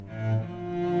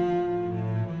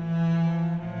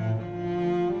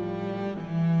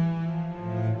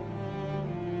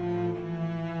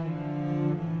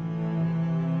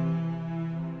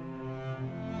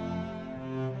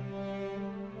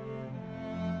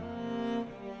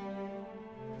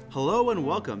Hello and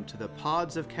welcome to the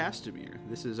Pods of Castamere.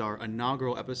 This is our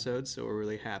inaugural episode, so we're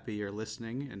really happy you're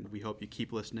listening, and we hope you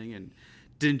keep listening and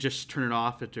didn't just turn it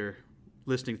off after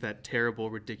listening to that terrible,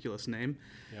 ridiculous name.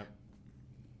 Yep.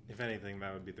 If anything,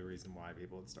 that would be the reason why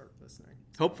people would start listening.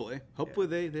 Hopefully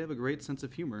they have a great sense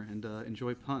of humor and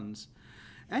enjoy puns.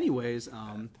 Anyways,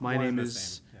 my name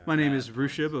is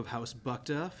Rushib of House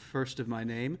Bukta, first of my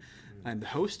name. I'm the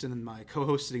host, and then my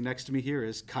co-host sitting next to me here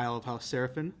is Kyle of House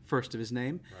Seraphim, first of his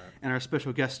name. Right. And our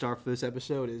special guest star for this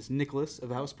episode is Nicholas of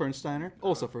House Pernsteiner,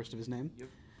 also first of his name. Yep.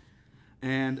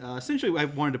 And essentially, I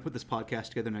wanted to put this podcast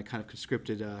together, and I kind of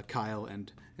conscripted Kyle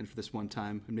and for this one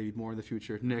time, and maybe more in the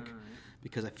future, Nick,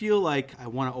 because I feel like I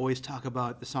want to always talk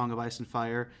about the Song of Ice and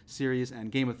Fire series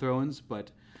and Game of Thrones,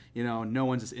 but you know, no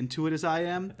one's as into it as I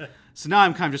am. So now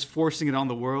I'm kind of just forcing it on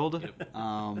the world.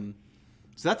 Yep.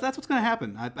 So that's what's going to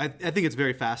happen. I think it's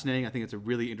very fascinating. I think it's a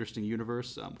really interesting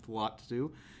universe with a lot to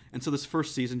do. And so this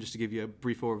first season, just to give you a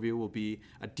brief overview, will be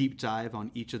a deep dive on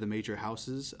each of the major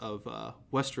houses of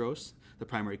Westeros, the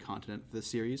primary continent for the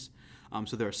series.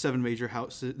 So there are 7 major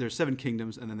houses, there's 7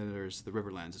 kingdoms, and then there's the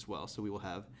Riverlands as well. So we will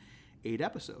have 8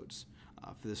 episodes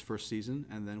for this first season,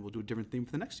 and then we'll do a different theme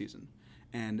for the next season.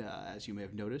 And as you may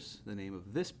have noticed, the name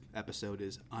of this episode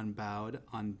is Unbowed,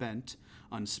 Unbent,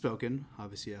 Unspoken.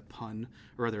 Obviously a pun,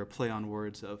 or rather a play on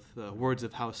words of the words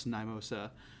of House Nymeros,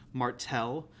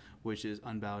 Martell, which is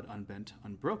Unbowed, Unbent,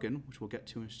 Unbroken, which we'll get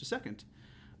to in just a second.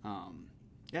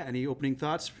 Any opening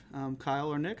thoughts, Kyle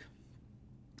or Nick?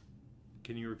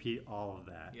 Can you repeat all of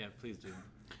that? Yeah, please do.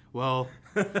 Well,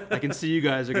 I can see you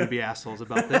guys are going to be assholes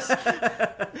about this.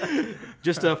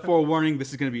 Just a forewarning, this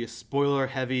is going to be a spoiler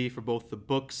heavy for both the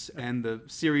books and the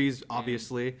series,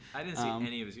 obviously. I didn't see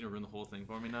any of it. It's going to ruin the whole thing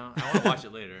for me now. I want to watch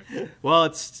it later.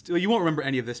 Well, you won't remember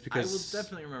any of this because... I will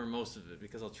definitely remember most of it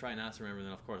because I'll try not to remember, and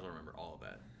then of course I'll remember all of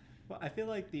that. Well, I feel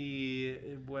like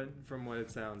from what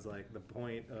it sounds like, the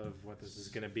point of what this is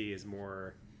going to be is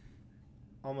more...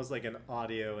 almost like an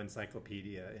audio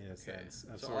encyclopedia in a sense.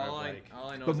 Of so sort all of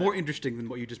I know but is more interesting than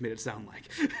what you just made it sound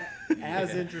like.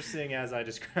 As interesting as I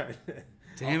described it.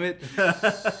 Damn it.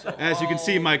 As you can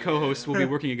see, my co-hosts will be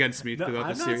working against me throughout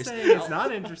the series. I'm not saying it's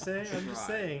not interesting. I'm just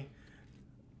saying.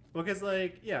 Well, because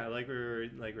like we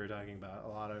were talking about, a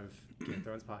lot of Game of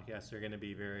Thrones podcasts are going to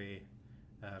be very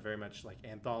much like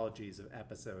anthologies of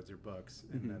episodes or books,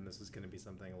 and then this is going to be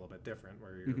something a little bit different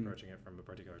where you're approaching it from a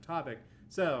particular topic.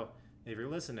 So if you're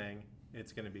listening,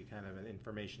 it's going to be kind of an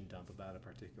information dump about a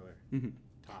particular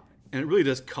topic. And it really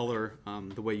does color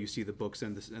the way you see the books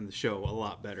and the show a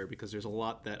lot better, because there's a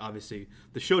lot that obviously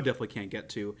the show definitely can't get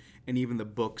to, and even the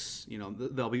books, you know,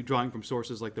 they'll be drawing from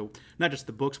sources like not just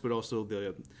the books, but also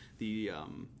the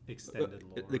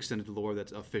extended lore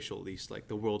that's official, at least, like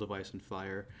the World of Ice and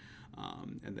Fire.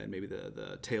 And then maybe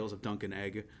the Tales of Dunk and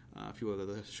Egg, a few other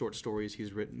the short stories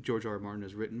George R. R. Martin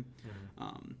has written.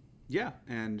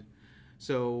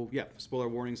 So, spoiler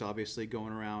warnings obviously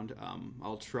going around.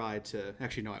 I'll try to...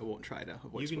 Actually, no, I won't try to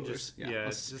avoid spoilers.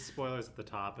 Just spoilers at the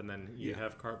top, and then you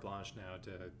have carte blanche now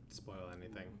to spoil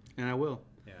anything. And I will.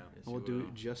 Yeah. I will do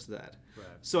just that. Right.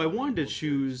 So I wanted to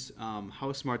choose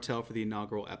House Martell for the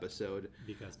inaugural episode.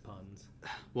 Because puns.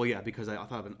 Well, yeah, because I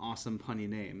thought of an awesome punny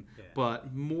name. Yeah.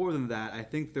 But more than that, I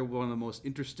think they're one of the most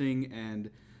interesting and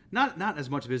not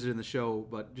as much visited in the show,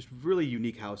 but just really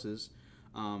unique houses.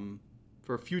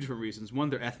 For a few different reasons.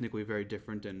 One, they're ethnically very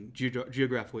different and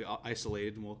geographically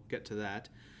isolated, and we'll get to that.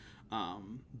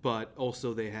 But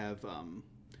also they have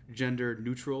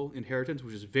gender-neutral inheritance,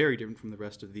 which is very different from the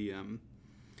rest of the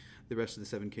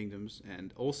 7 kingdoms.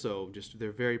 And also, just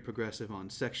they're very progressive on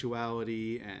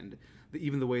sexuality, and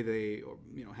even the way they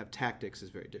have tactics is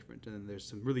very different. And there's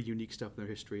some really unique stuff in their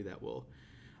history that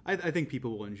I think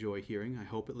people will enjoy hearing. I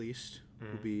hope, at least,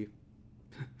 will be.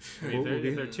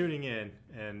 If they're tuning in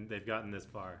and they've gotten this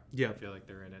far, I feel like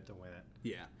they're in it to win it.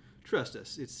 Yeah, trust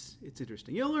us. It's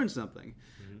interesting. You'll learn something,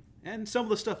 and some of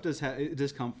the stuff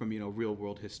does come from real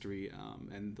world history,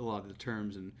 and a lot of the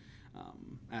terms and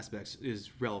aspects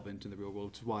is relevant in the real world.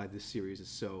 Which is why this series is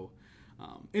so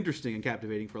interesting and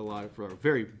captivating for a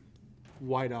very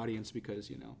wide audience,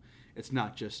 because it's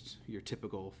not just your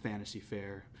typical fantasy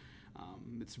fare.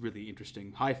 It's really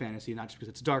interesting, high fantasy, not just because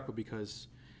it's dark, but because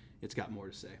it's got more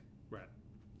to say. Right.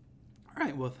 All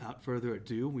right, well, without further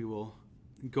ado, we will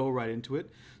go right into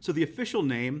it. So the official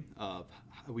name of,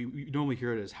 we normally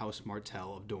hear it as House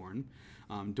Martell of Dorne.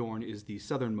 Dorne is the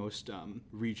southernmost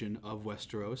region of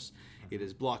Westeros. It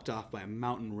is blocked off by a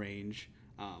mountain range,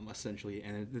 essentially,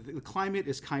 and the climate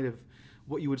is kind of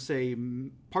what you would say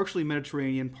partially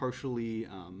Mediterranean, partially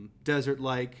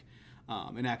desert-like.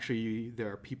 And actually,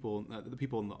 there are people. The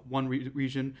people in the one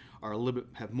region are a little bit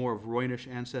have more of Roynish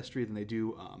ancestry than they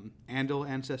do Andal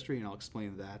ancestry, and I'll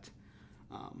explain that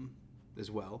as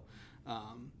well.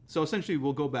 So essentially,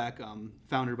 we'll go back.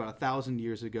 Founded about 1,000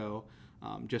 years ago.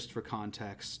 Just for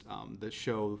context, the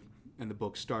show and the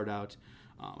book start out,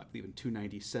 I believe, in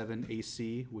 297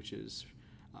 AC, which is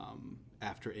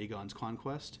after Aegon's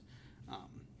conquest.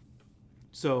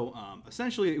 So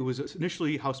essentially, it was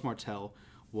initially House Martell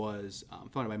was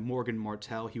founded by Morgan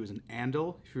Martell. He was an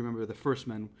Andal. If you remember, the first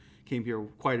men came here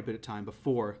quite a bit of time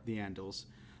before the Andals,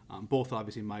 both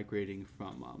obviously migrating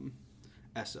from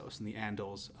Essos. And the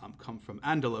Andals come from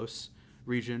Andalos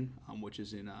region, which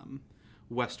is in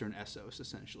western Essos,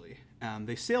 essentially.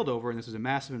 They sailed over, and this was a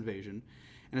massive invasion.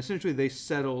 And essentially, they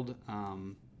settled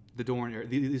the Dorne area.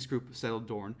 This group settled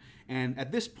Dorne. And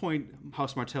at this point,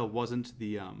 House Martell wasn't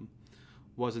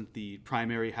the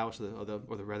primary house, or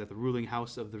the ruling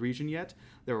house of the region yet.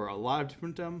 There were a lot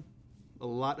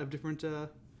of different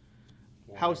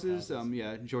houses.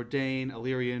 Jourdain,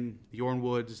 Illyrian, the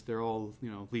Yornwoods. They're all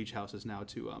liege houses now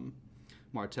to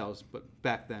Martells, but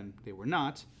back then they were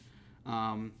not.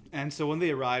 And so when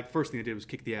they arrived, first thing they did was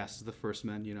kick the asses of the first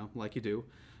men, like you do.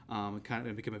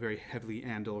 It became a very heavily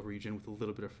Andal region with a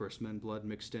little bit of first men blood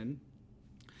mixed in.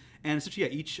 And essentially,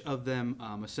 each of them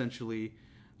essentially.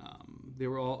 They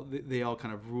all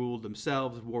kind of ruled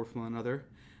themselves, warred with one another,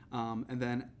 and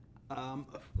then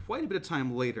quite a bit of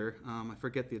time later, I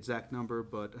forget the exact number,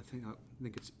 but I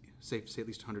think it's safe to say at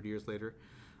least 100 years later,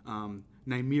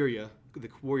 Nymeria, the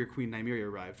warrior queen Nymeria,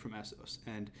 arrived from Essos,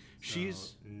 and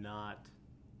she's not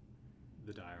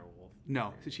the dire wolf.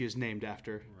 No, she is named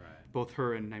after both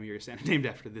her and Nymeria, named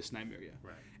after this Nymeria,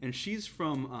 and she's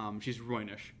from she's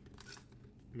Roynish.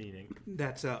 Meaning?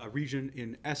 That's a region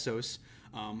in Essos,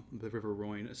 the River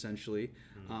Rhoyne, essentially.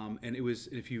 And it was,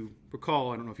 if you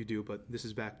recall, I don't know if you do, but this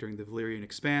is back during the Valyrian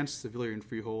Expanse, the Valyrian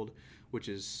Freehold, which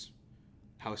is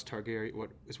House Targaryen.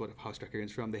 What House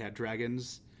Targaryen's from? They had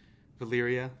dragons,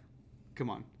 Valyria. Come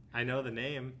on. I know the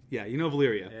name. Yeah, you know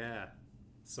Valyria. Yeah.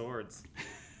 Swords.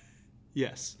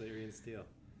 Yes. Valyrian steel.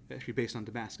 Actually based on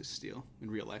Damascus steel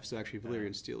in real life. So actually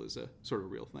Valyrian steel is a sort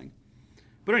of real thing.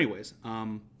 But anyways...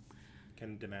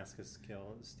 Can Damascus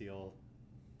kill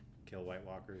White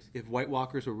Walkers? If White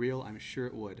Walkers were real, I'm sure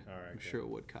it would. All right, I'm sure it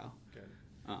would, Kyle. Good.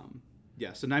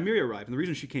 So Nymeria arrived, and the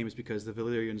reason she came is because the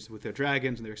Valyrians, with their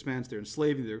dragons and their expanse, they're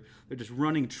enslaving, they're just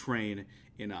running train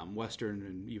in western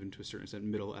and even to a certain extent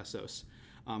middle Essos.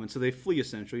 And so they flee,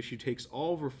 essentially. She takes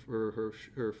all of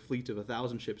her fleet of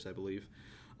 1,000 ships, I believe.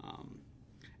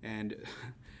 And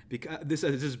because this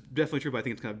is definitely true, but I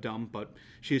think it's kind of dumb. But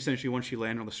she essentially, once she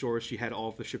landed on the shores, she had all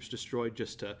of the ships destroyed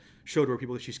just to show to her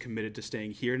people that she's committed to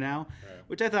staying here now,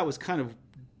 which I thought was kind of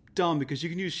dumb because you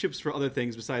can use ships for other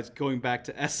things besides going back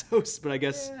to Essos. But I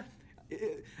guess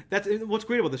that's what's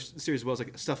great about this series as well is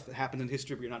like stuff that happens in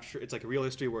history, but you're not sure. It's like a real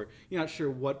history where you're not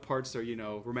sure what parts are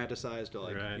romanticized or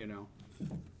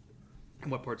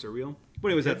and what parts are real. But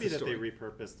anyways, that's the story. It could be that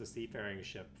they repurposed a seafaring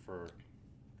ship for.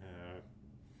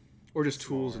 Or just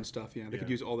tools and stuff, They could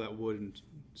use all that wood and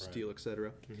steel,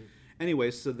 etc. Mm-hmm.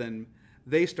 Anyways, so then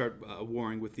they start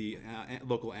warring with the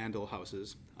local Andal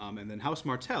houses. And then House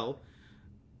Martell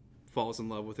falls in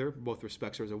love with her, both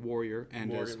respects her as a warrior.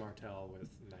 And Morgan Martell with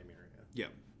Nymeria. Yeah.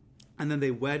 And then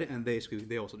they wed, and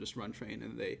they also just run train.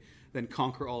 And they then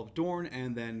conquer all of Dorne,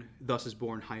 and then thus is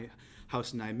born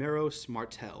House Nymeros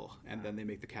Martell. And then they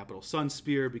make the capital Sun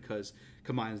Spear because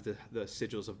combines the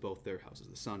sigils of both their houses,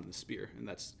 the sun and the spear. And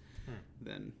that's...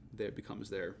 Then there becomes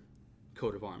their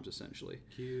coat of arms, essentially.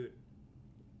 Cute.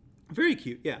 Very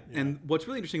cute, yeah. And what's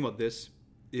really interesting about this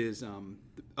is,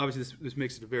 obviously, this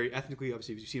makes it very ethnically,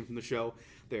 obviously, as you've seen from the show,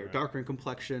 they're darker in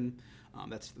complexion.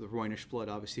 That's the Roynish blood,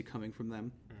 obviously, coming from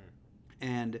them.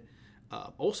 And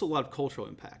also a lot of cultural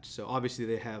impact. So, obviously,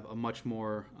 they have a much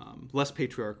more, less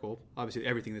patriarchal. Obviously,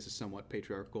 everything this is somewhat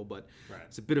patriarchal, but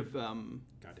it's a bit of... Goddamn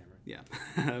right. Yeah.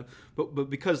 but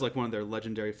because, like, one of their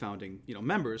legendary founding,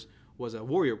 members was a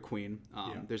warrior queen,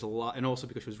 there's a lot... And also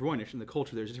because she was Roynish, in the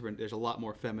culture, there's a lot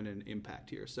more feminine impact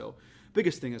here. So,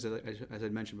 biggest thing, as I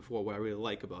mentioned before, what I really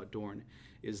like about Dorne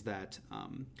is that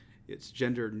it's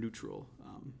gender neutral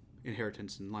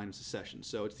inheritance and line of succession.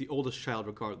 So it's the oldest child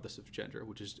regardless of gender,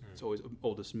 which is it's always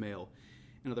oldest male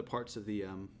in other parts of the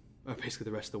basically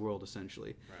the rest of the world,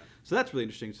 essentially. So that's really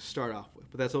interesting to start off with.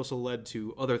 But that's also led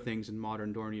to other things in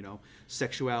modern Dorne.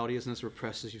 Sexuality isn't as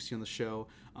repressed as you see on the show.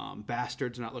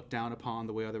 Bastards are not looked down upon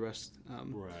the way other rest.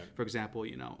 For example,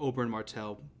 Oberyn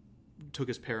Martell took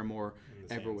his paramour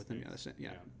ever with him.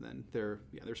 Then they're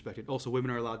respected. Also,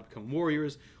 women are allowed to become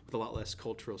warriors with a lot less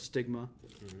cultural stigma.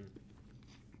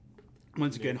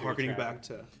 Once again, Nuclear harkening travel. back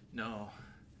to... No.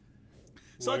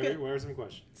 So What are some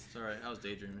questions? Sorry, I was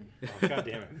daydreaming. Oh, God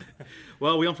damn it.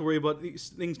 Well, we don't have to worry about these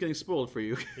things getting spoiled for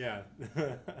you. Yeah.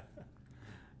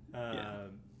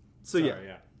 So sorry,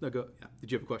 yeah. No, go. Yeah.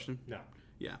 Did you have a question? No.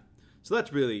 Yeah. So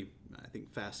that's really, I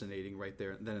think, fascinating right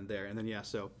there, then and there. And then, yeah,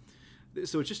 so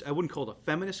it's just, I wouldn't call it a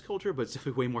feminist culture, but it's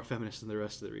definitely way more feminist than the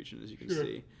rest of the region, as you can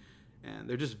see. And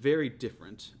they're just very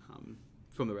different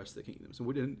from the rest of the kingdoms.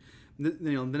 And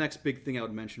the next big thing I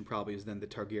would mention probably is then the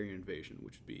Targaryen invasion,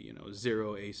 which would be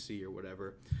 0 AC or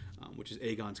whatever, which is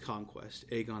Aegon's conquest.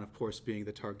 Aegon, of course, being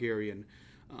the Targaryen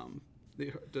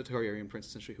prince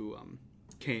essentially who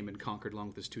came and conquered along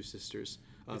with his two sisters,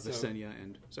 Visenya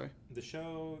and The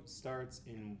show starts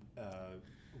in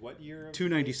what year?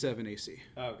 297 AC.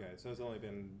 Oh, okay, so it's only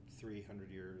been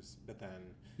 300 years, but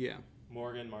then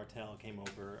Morgan Martell came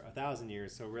over 1,000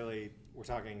 years, so really we're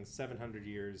talking 700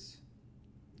 years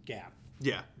gap.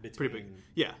 Yeah, between... pretty big.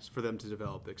 Yeah, for them to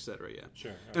develop, etc. Yeah,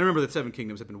 sure. And remember that Seven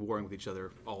Kingdoms have been warring with each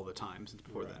other all the time since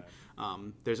before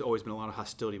then. There's always been a lot of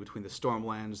hostility between the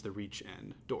Stormlands, the Reach,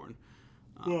 and Dorne.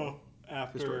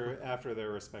 After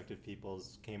their respective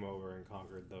peoples came over and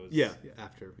conquered those.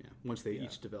 Once they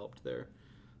each developed their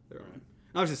own.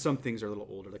 Obviously, some things are a little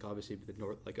older. Like obviously, the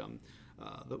North, like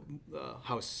the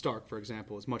House Stark, for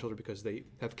example, is much older because they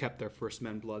have kept their first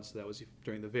men blood. So that was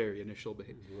during the very initial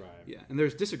behavior. Right. Yeah, and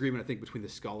there's disagreement, I think, between the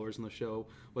scholars on the show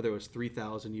whether it was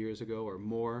 3,000 years ago or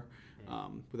more,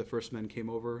 where the first men came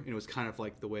over, and it was kind of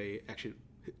like the way actually.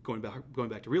 Going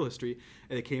back to real history,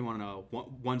 and they came on a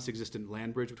once existent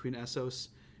land bridge between Essos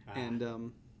and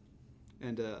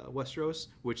Westeros,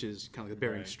 which is kind of like the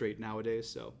Bering Strait nowadays.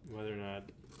 So whether or not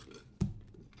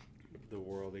the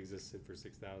world existed for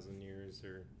 6,000 years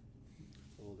or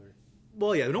older.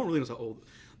 Well, yeah, we don't really know how old.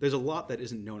 There's a lot that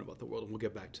isn't known about the world, and we'll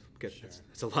get back to Sure.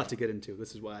 It's a lot to get into.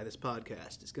 This is why this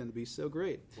podcast is going to be so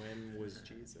great. When was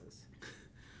Jesus?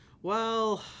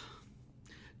 Well,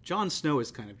 Jon Snow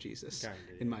is kind of Jesus, Kinda,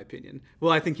 in my opinion.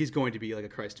 Well, I think he's going to be like a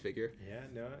Christ figure. We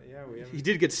haven't... He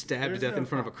did get stabbed to death in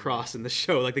front of a cross in the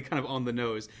show, like they kind of on the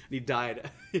nose, and he died.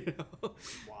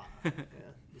 Wow. Yeah,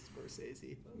 the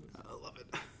Scorsese. I love it.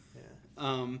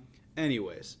 Yeah.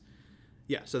 Anyways,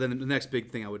 yeah. So then the next big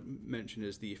thing I would mention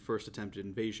is the first attempted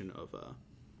invasion of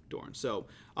Dorne. So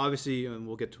obviously, and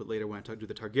we'll get to it later when I do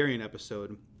the Targaryen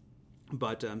episode.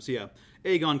 But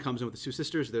Aegon comes in with his two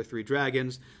sisters. They're three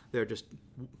dragons. They're just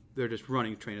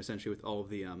running train essentially with all of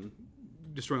the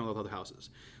destroying all the other houses.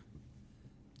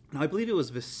 Now I believe it was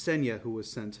Visenya who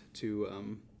was sent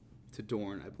to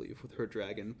Dorne, I believe, with her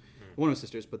dragon, one of his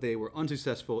sisters. But they were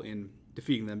unsuccessful in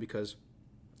defeating them because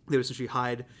they would essentially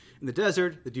hide in the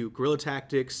desert. They do guerrilla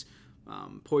tactics,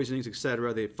 poisonings,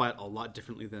 etc. They fight a lot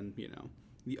differently than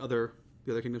the other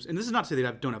kingdoms. And this is not to say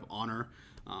they don't have honor.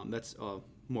 That's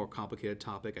more complicated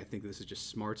topic. I think this is just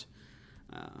smart.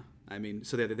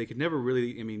 So that they could never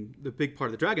really. The big part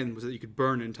of the dragon was that you could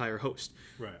burn an entire host.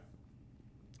 Right.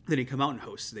 They didn't come out in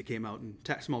hosts. They came out in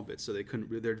small bits, so they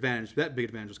couldn't. Their advantage, that big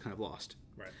advantage, was kind of lost.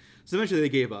 Right. So eventually, they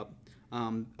gave up.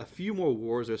 A few more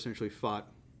wars are essentially fought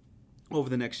over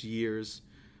the next years.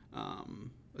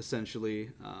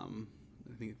 Essentially, I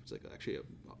think it's like actually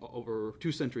over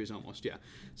 2 centuries almost. Yeah.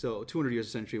 So 200 years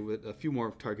essentially, with a few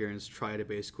more Targaryens try to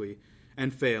basically.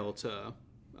 And fail to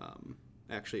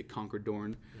actually conquer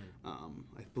Dorne.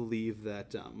 I believe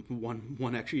that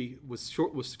one actually was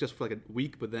successful for like a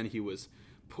week, but then he was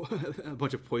a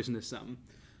bunch of poisonous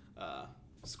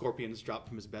scorpions dropped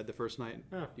from his bed the first night.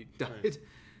 Oh, he died. Right.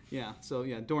 Yeah. So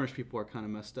yeah, Dornish people are kind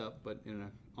of messed up, but in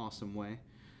an awesome way.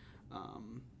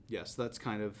 Yes, that's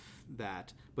kind of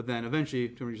that. But then eventually,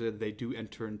 200 years later, they do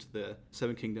enter into the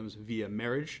Seven Kingdoms via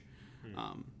marriage,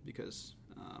 because.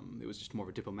 It was just more of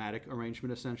a diplomatic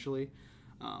arrangement, essentially.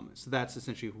 So that's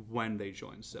essentially when they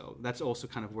joined. So that's also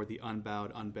kind of where the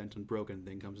unbowed, unbent, unbroken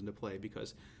thing comes into play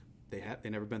because they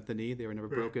never bent the knee, they were never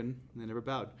broken, and they never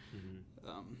bowed.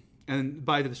 And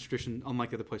by this tradition, unlike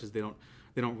the other places, they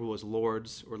don't rule as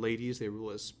lords or ladies; they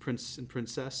rule as prince and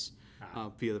princess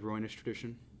via the Roynish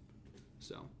tradition.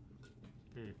 So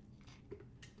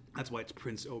that's why it's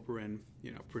Prince Oberyn,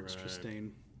 Prince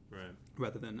Trystane,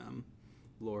 rather than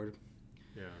Lord.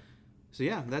 Yeah. So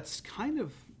yeah, that's kind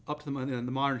of up to the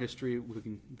modern history. We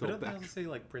can go but back. Don't they also say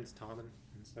like Prince Tommen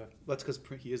and stuff? That's because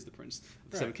he is the prince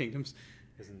of the Seven Kingdoms.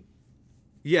 Isn't?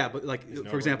 Yeah, but like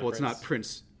for example, it's prince? Not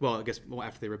Prince. Well, I guess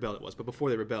after they rebelled it was, but before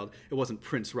they rebelled, it wasn't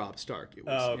Prince Robb Stark. It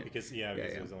was, because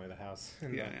it was only the house.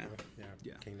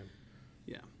 Kingdom.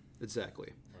 Yeah,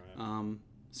 exactly. Right.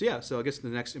 So I guess the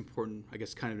next important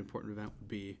event would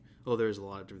be. There's a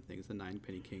lot of different things: the Nine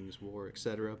Penny Kings War,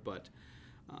 etc. But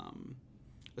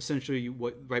essentially,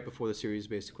 right before the series,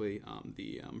 basically,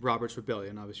 the Robert's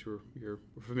Rebellion. Obviously, you're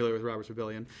familiar with Robert's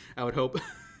Rebellion, I would hope.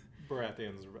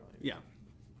 Baratheon's Rebellion. Yeah.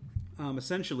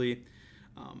 Essentially,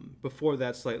 before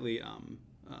that, slightly,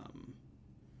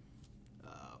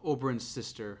 Oberyn's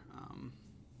sister,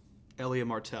 Elia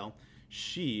Martell,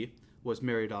 she was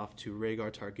married off to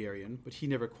Rhaegar Targaryen, but he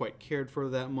never quite cared for her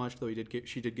that much, though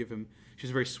she did give him... She's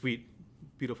a very sweet,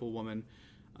 beautiful woman.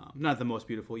 Not the most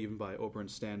beautiful, even by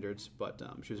Oberyn's standards, but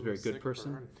she was a very good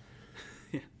person.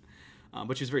 Yeah.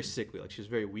 But she was very sickly, like she was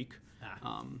very weak.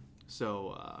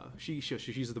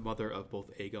 She's the mother of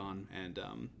both Aegon and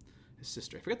his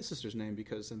sister. I forget the sister's name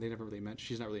because they never really mentioned.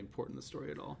 She's not really important in the story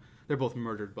at all. They're both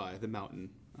murdered by the Mountain,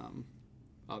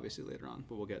 obviously later on,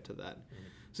 but we'll get to that. Mm-hmm.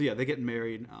 So yeah, they get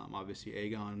married. Obviously,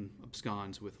 Aegon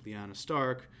absconds with Lyanna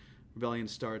Stark. Rebellion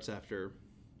starts after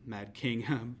Mad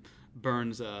King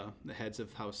burns the heads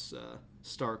of House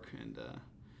Stark and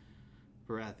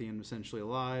Baratheon essentially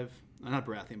alive. Not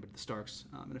Baratheon, but the Starks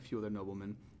and a few other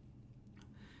noblemen.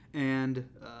 And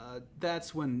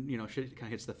that's when shit kind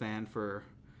of hits the fan for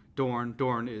Dorne.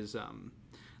 Dorne is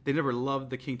they never loved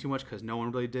the king too much because no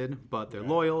one really did, but they're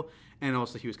loyal. And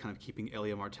also he was kind of keeping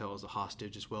Elia Martell as a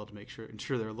hostage as well to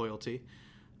ensure their loyalty.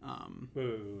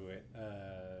 Wait.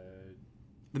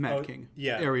 The Mad King.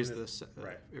 Yeah. Ares 4, I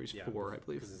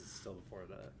believe. Because it's still before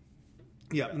the...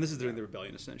 Yeah, and this is during the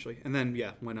rebellion, essentially. And then,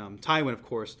 when Tywin, of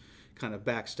course, kind of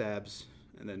backstabs,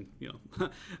 and then,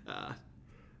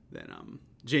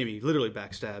 Jaime literally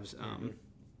backstabs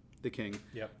the king.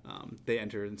 Yep. They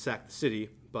enter and sack the city,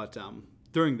 but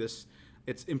during this,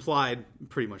 it's implied,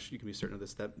 pretty much, you can be certain of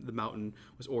this, that the Mountain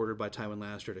was ordered by Tywin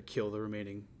Lannister to kill the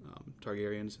remaining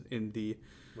Targaryens in the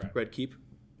Red Keep.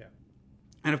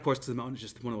 And of course, the Mountain is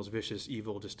just one of those vicious,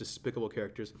 evil, just despicable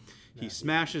characters. He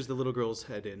smashes the little girl's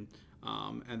head in,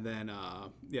 and then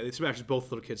he smashes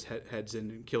both little kids' heads in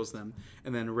and kills them,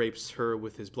 and then rapes her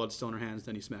with his bloodstone in her hands.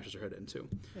 Then he smashes her head in too.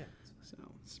 Yeah. So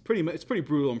it's pretty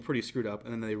brutal and pretty screwed up.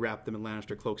 And then they wrap them in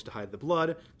Lannister cloaks to hide the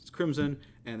blood. It's crimson,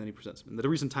 and then he presents them. And the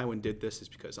reason Tywin did this is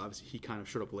because obviously he kind of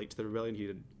showed up late to the rebellion. He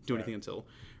didn't do anything until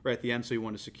right at the end, so he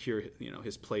wanted to secure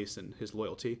his place and his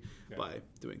loyalty by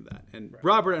doing that. And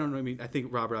Robert, I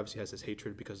think Robert obviously has this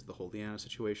hatred because of the whole Lyanna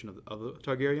situation of the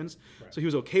Targaryens. Right. So he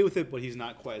was okay with it, but he's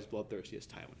not quite as bloodthirsty as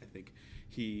Tywin. I think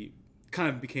he kind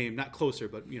of became not closer,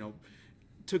 but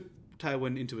took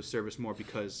Tywin into his service more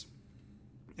because.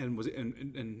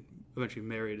 And eventually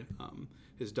married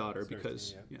his daughter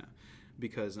because of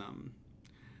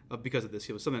this.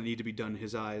 It was something that needed to be done in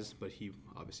his eyes, but he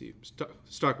obviously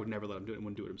Stark would never let him do it and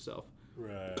wouldn't do it himself.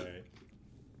 Right.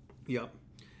 Yep.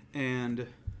 And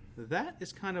that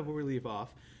is kind of where we leave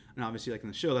off. And obviously, like in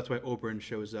the show, that's why Oberyn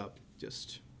shows up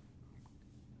just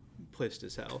pissed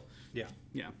as hell. Yeah.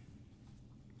 Yeah.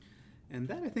 And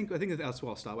that I think that's where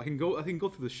I'll stop. I can go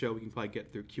through the show. We can probably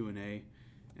get through Q&A.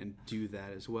 And do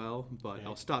that as well, but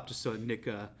I'll stop just so Nick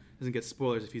doesn't get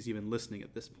spoilers if he's even listening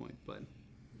at this point. But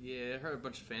I heard a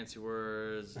bunch of fancy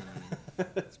words, and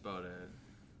that's about it.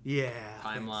 Yeah,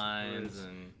 timelines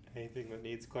and anything that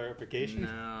needs clarification. No,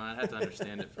 I'd have to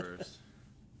understand it first.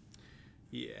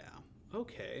 Yeah.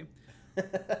 Okay.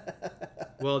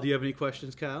 Well, do you have any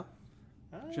questions, Kyle?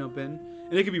 Jump in,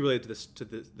 and it could be related to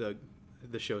the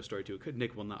show story too.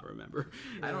 Nick will not remember.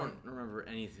 I don't remember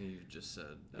anything you just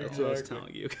said. That's what I was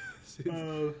telling you.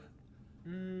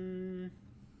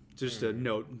 Just a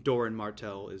note: Dorne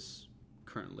Martell is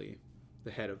currently the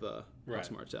head of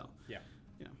House Martell. Yeah.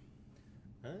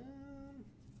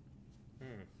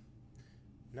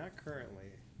 Not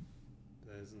currently.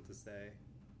 That isn't to say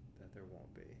that there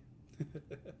won't be.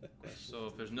 So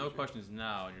if there's no questions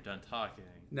now and you're done talking.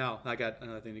 No, I got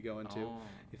another thing to go into.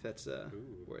 If that's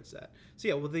where it's at. So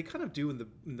yeah, well they kind of do in the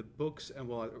books, and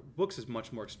books is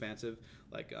much more expansive.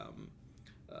 Like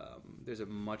there's a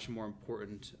much more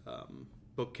important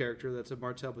book character that's a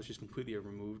Martell, but she's completely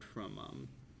removed from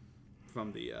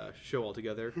the show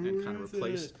altogether and kind of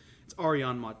replaced. It's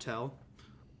Arianne Martell.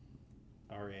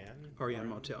 Arianne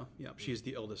Martell. Yeah, she's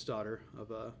the eldest daughter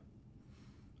of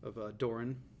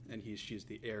Dorne. And she's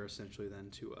the heir, essentially, then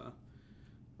to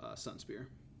Sunspear.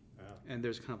 Wow. And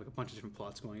there's kind of like a bunch of different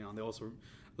plots going on. They also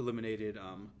eliminated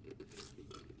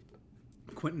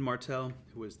Quentin Martell,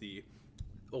 who was the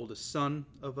oldest son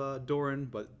of Doran,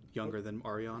 but younger than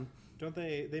Arianne. Don't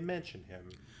they mention him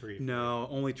briefly? No,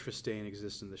 only Trystane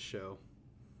exists in the show.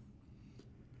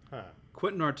 Huh.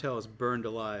 Quentin Martell is burned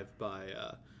alive by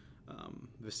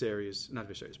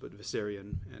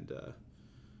Viserion and...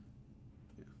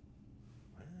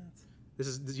 You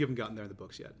haven't gotten there in the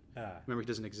books yet. Remember, he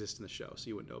doesn't exist in the show, so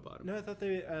you wouldn't know about him. No, I thought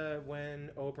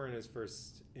when Oberyn is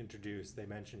first introduced, they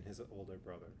mentioned his older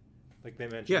brother. Like they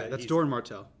mentioned. Yeah, that's Dorne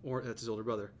Martell, or that's his older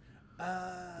brother.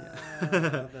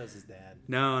 That was his dad.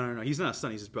 No. He's not a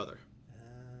son. He's his brother.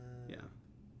 Yeah.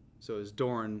 So it's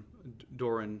Doran,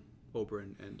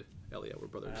 Oberyn, and Elia were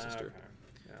brother and sister.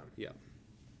 Okay.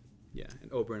 Yeah.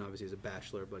 And Oberyn obviously is a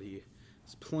bachelor, but he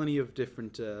has plenty of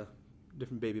different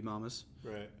baby mamas.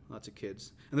 Right. Lots of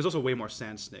kids. And there's also way more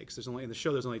sand snakes. There's only in the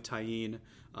show. There's only Tyene,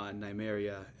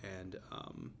 Nymeria, and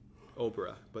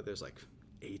Oberyn, but there's like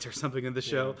 8 or something in the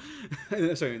show.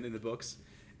 Sorry, in the books.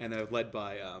 And they're led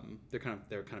by they're kind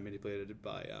of manipulated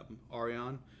by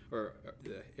Arion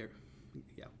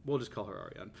we'll just call her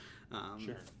Arion.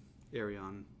 Sure.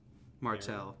 Arion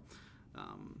Martell.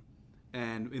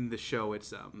 And in the show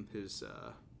it's his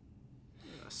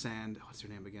Sand, what's her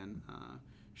name again?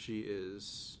 She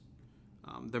is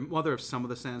the mother of some of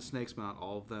the sand snakes, but not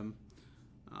all of them.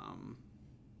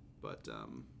 But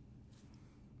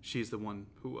she's the one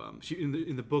who she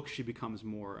in the book she becomes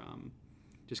more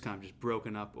just kind of just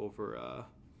broken up over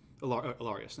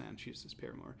Ilaria Sand. She's his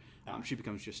paramour. She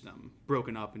becomes just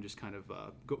broken up and just kind of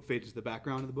fades to the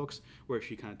background in the books, where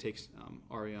she kind of takes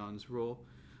Arion's role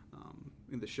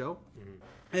in the show. Mm-hmm.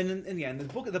 And in the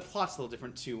book, the plot's a little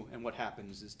different too, and what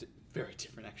happens is very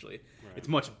different actually. Right. It's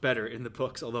much better in the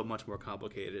books, although much more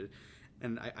complicated.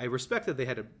 And I respect that they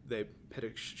had to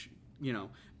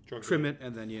trim it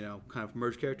and then kind of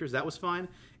merge characters. That was fine.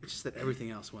 It's just that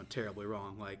everything else went terribly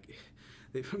wrong. Like.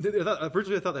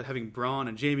 Originally, I thought that having Bronn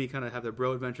and Jaime kind of have their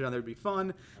bro adventure down there would be fun.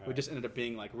 Right. It just ended up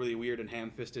being like really weird and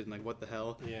ham-fisted and like what the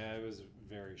hell. Yeah, it was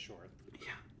very short.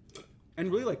 Yeah,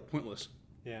 and really like pointless.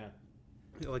 Yeah,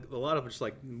 like a lot of just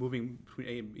like moving between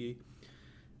A and B,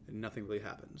 and nothing really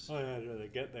happens. Oh yeah, they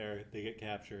get there, they get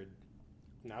captured.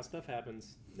 Now stuff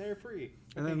happens. They're free.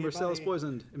 And then Marcella's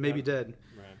poisoned and maybe dead.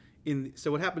 Right.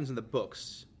 So what happens in the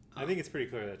books? I think it's pretty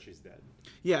clear that she's dead.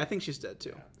 Yeah, I think she's dead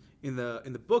too. Yeah. In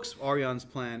the books, Arion's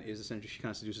plan is essentially she kind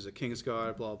of seduces a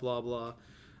Kingsguard, blah, blah, blah.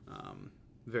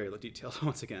 Very detailed,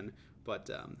 once again.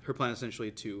 But her plan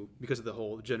essentially because of the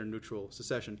whole gender-neutral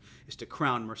secession, is to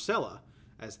crown Marcella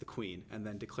as the queen and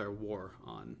then declare war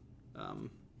on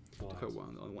the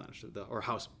Lannister, or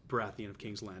House Baratheon of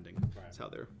King's Landing. Right. That's how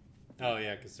they're... Oh,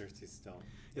 yeah, because Cersei's still...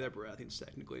 Yeah, they're Baratheons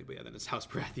technically, but yeah, then it's House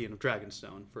Baratheon of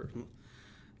Dragonstone for...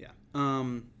 Yeah.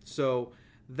 So...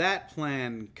 That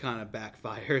plan kind of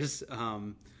backfires.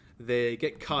 They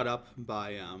get caught up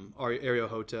by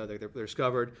Ariohota. They're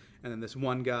discovered, and then this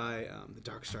one guy, the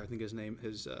Darkstar, I think his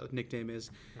nickname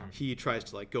is. He tries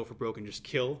to go for broke and just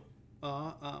kill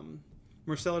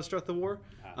Marcella to start the war,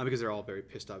 because they're all very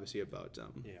pissed, obviously, about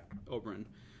Oberyn,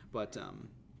 but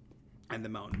and the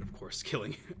Mountain, of course,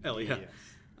 killing Elia.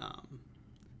 Yes.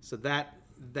 So that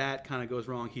kind of goes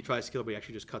wrong. He tries to kill her, but he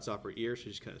actually just cuts off her ear.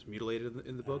 She's just kind of mutilated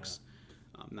in the books.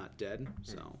 Not dead,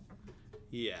 so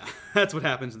yeah, that's what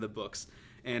happens in the books.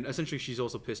 And essentially, she's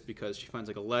also pissed because she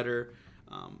finds a letter,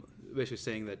 basically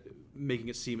saying that, making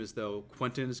it seem as though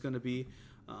Quentin is going to be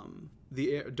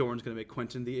the heir. Dorne's going to make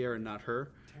Quentin the heir and not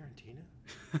her.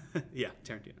 Tarantino? Yeah,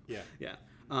 Tarantino. Yeah.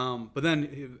 But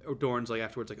then Dorne's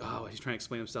afterwards he's trying to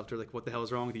explain himself to her, what the hell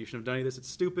is wrong with you? You shouldn't have done any of this. It's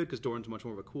stupid, because Dorne's much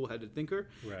more of a cool-headed thinker.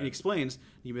 Right. And he explains,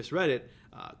 you misread it,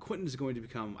 Quentin's going to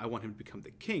become, I want him to become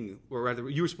the king, or rather,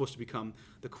 you were supposed to become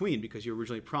the queen, because you were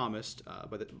originally promised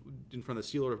in front of the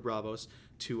Sea Lord of Braavos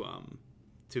to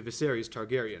Viserys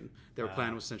Targaryen. Their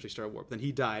plan was essentially start a war. But then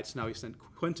he died, so now he sent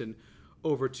Quentin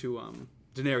over to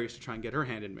Daenerys to try and get her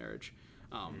hand in marriage.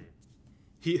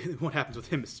 What happens with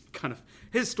him is kind of,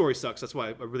 his story sucks. That's why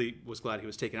I really was glad he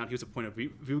was taken out. He was a point of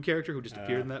view character who just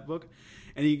appeared in that book,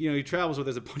 and he travels where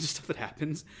there's a bunch of stuff that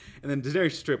happens, and then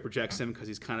Daenerys strip rejects him because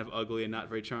he's kind of ugly and not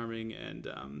very charming, and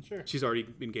she's already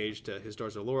engaged to his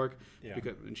daughter Lork,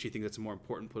 and she thinks that's a more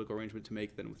important political arrangement to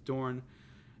make than with Dorne,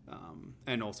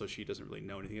 and also she doesn't really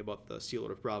know anything about the Sea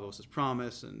Lord of Braavos'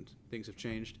 promise, and things have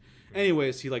changed.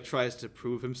 Anyways, he tries to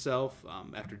prove himself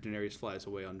after Daenerys flies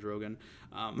away on Drogon.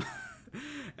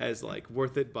 As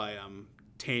worth it by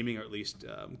taming, or at least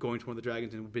going to one of the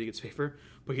dragons and bidding its favor,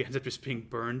 but he ends up just being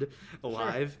burned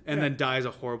alive, and then dies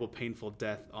a horrible, painful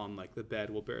death on the bed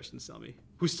while Barristan Selmy,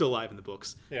 who's still alive in the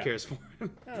books, cares for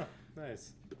him. Oh,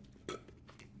 nice.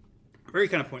 Very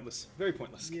kind of pointless. Very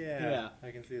pointless. Yeah.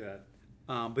 I can see that.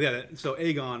 But yeah, so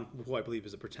Aegon, who I believe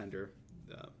is a pretender,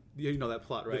 you know that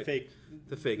plot, right?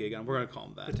 The fake Aegon. We're going to call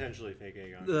him that. Potentially fake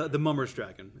Aegon. The Mummer's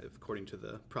dragon, according to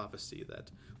the prophecy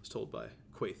that was told by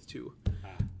Quaithe to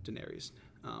Daenerys.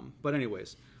 But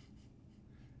anyways.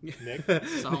 Nick?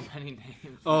 So many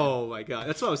names. Oh my god.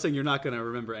 That's what I was saying. You're not going to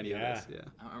remember any of this. Yeah.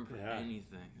 I don't remember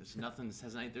anything. There's nothing that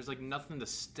says anything. There's nothing to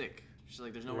stick. She's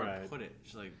like, there's nowhere to put it.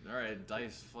 She's like, all right,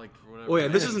 dice, like, whatever. Oh yeah,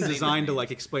 this isn't designed to like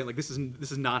explain. Like this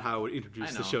is not how I would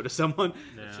introduce the show to someone.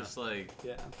 No. It's just like,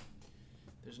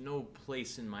 there's no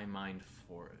place in my mind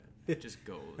for it. It just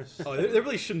goes. Oh, there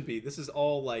really shouldn't be. This is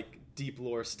all like deep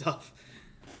lore stuff,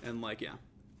 and like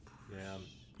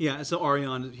yeah. So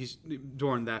Arion,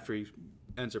 Dorne after he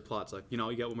ends her plots, like, you know,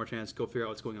 you got one more chance, go figure out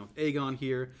what's going on with Aegon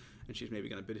here, and she's maybe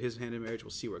going to bid his hand in marriage.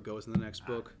 We'll see where it goes in the next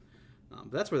book.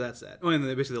 But that's where that's at. Oh, and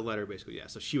then basically the letter,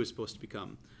 So she was supposed to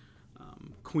become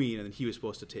queen, and then he was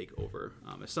supposed to take over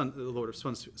as the Lord of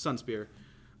Sunspear,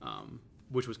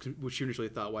 which she initially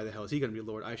thought, why the hell is he going to be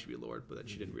Lord? I should be Lord. But then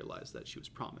she didn't realize that she was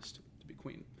promised to be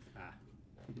queen.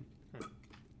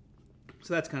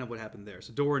 So that's kind of what happened there.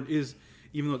 So Dorne is,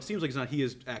 even though it seems like he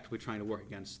is actively trying to work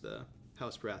against the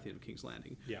House Baratheon of King's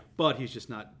Landing. Yeah. But he's just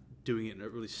not doing it in a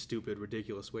really stupid,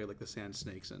 ridiculous way like the Sand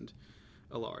Snakes and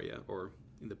Ilaria, or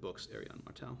in the books, Arion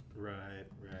Martell. Right.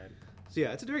 So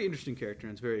yeah, it's a very interesting character,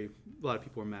 and a lot of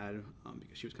people were mad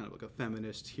because she was kind of like a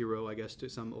feminist hero, I guess, to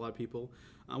a lot of people,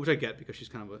 which I get because she's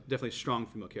kind of definitely a strong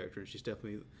female character, and she's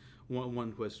definitely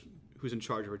one who's in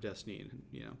charge of her destiny,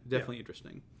 and definitely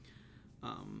interesting.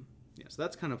 So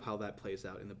that's kind of how that plays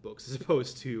out in the books, as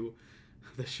opposed to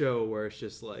the show where it's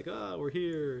just like, oh, we're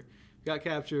here, got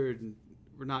captured, and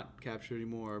we're not captured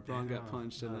anymore. Bronn got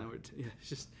punched, and then it's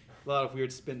just a lot of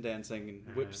weird spin dancing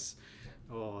and whips.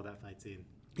 Oh, that fight scene.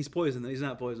 He's poisoned. He's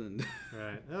not poisoned.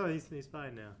 Right. Oh, he's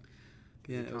fine now.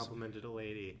 Yeah, he complimented a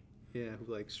lady. Yeah,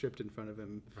 who like stripped in front of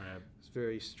him. Right. It's a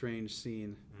very strange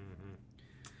scene.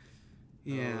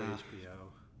 Mm-hmm. Yeah. Oh,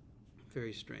 HBO.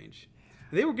 Very strange.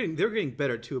 They were getting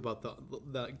better too about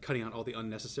the cutting out all the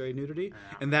unnecessary nudity,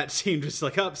 and that seemed just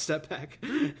like, step back.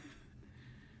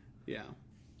 Yeah,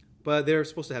 but they're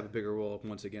supposed to have a bigger role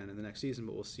once again in the next season,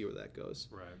 but we'll see where that goes.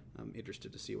 Right. I'm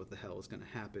interested to see what the hell is going to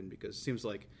happen, because it seems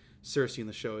like Cersei in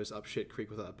the show is up shit creek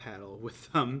without a paddle with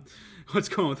what's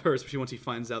going on with her, especially once he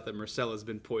finds out that Myrcella's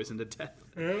been poisoned to death.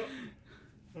 Yep.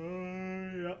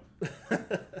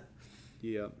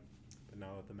 Yep. But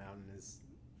now that the mountain is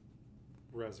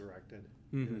resurrected,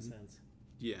 in a sense.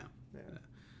 Yeah.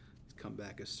 He's come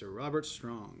back as Sir Robert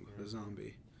Strong, the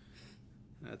zombie.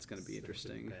 That's going to be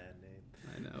interesting. Bad name.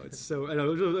 I know. It's so. I know.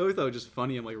 I always thought it was just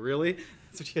funny. I'm like, really?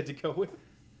 That's what you had to go with?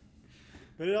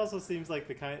 But it also seems like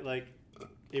the kind, like,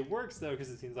 it works though, because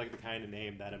it seems like the kind of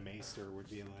name that a maester would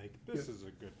be like, this is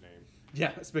a good name.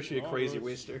 Yeah, especially a crazy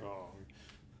waster. Strong.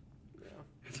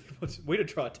 Yeah. Way to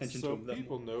draw attention to him. So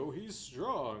people know he's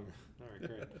strong. All right,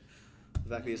 great. The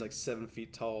fact that he's like 7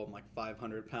 feet tall and like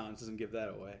 500 pounds doesn't give that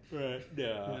away. Right.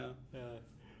 Yeah.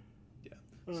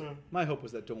 So my hope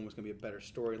was that Dorne was going to be a better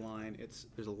storyline.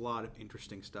 There's a lot of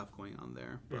interesting stuff going on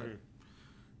there, but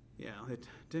it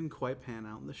didn't quite pan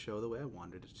out in the show the way I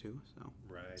wanted it to. So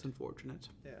it's unfortunate.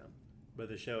 Yeah, but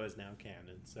the show is now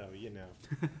canon, so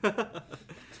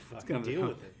fucking deal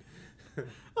with it.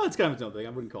 Well, it's kind of its own thing. I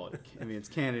wouldn't call it. I mean, it's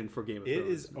canon for Game of Thrones. It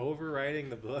is overwriting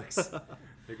the books.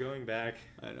 They're going back.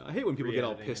 I know. I hate when people get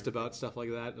all pissed about stuff like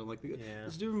that. And I'm like,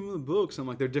 it's different from the books. I'm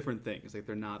like, they're different things. Like,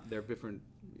 they're not. They're different.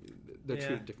 They're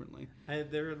treated differently.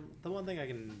 The one thing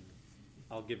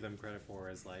I'll give them credit for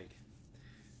is, like,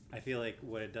 I feel like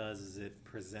what it does is it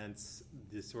presents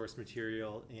the source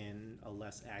material in a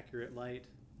less accurate light.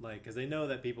 Like, because they know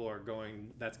that people are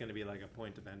that's going to be like a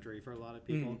point of entry for a lot of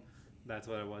people. That's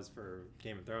what it was for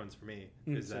Game of Thrones for me.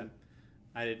 Is that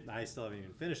I still haven't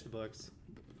even finished the books,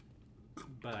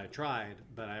 but I tried.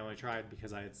 But I only tried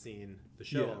because I had seen the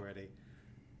show already.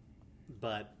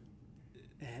 But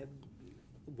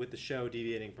with the show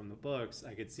deviating from the books,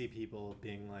 I could see people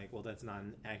being like, well, that's not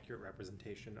an accurate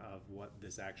representation of what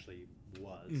this actually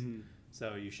was.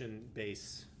 So you shouldn't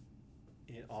base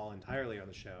it all entirely on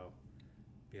the show,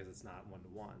 because it's not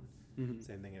one-to-one.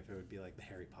 Same thing if it would be like the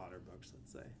Harry Potter books,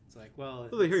 let's say. It's like, well,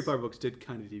 the Harry Potter books did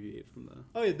kind of deviate from the...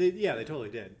 Oh, yeah, they totally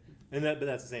did. But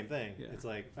that's the same thing. Yeah. It's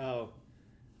like,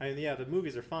 the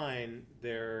movies are fine.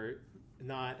 They're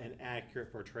not an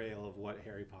accurate portrayal of what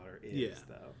Harry Potter is,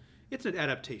 though. It's an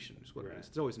adaptation, is what it is.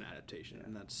 It's always an adaptation,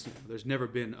 and there's never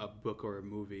been a book or a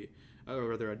movie, or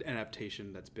rather an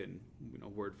adaptation that's been,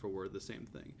 word for word the same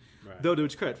thing. Right. Though, to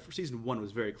its credit, season 1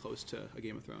 was very close to a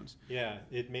Game of Thrones. Yeah,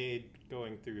 it made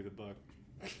going through the book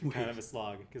kind of a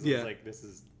slog, because it was like, this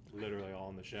is literally all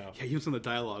in the show. Yeah, even some of the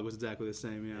dialogue was exactly the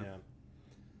same. Yeah.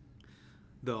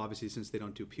 Though obviously, since they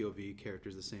don't do POV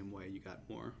characters the same way, you got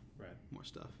more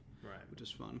stuff, which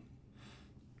is fun.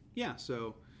 Yeah,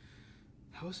 so.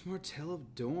 House Martell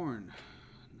of Dorne.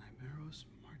 Nymeros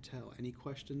Martell. Any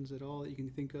questions at all that you can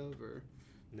think of? Or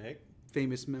Nick?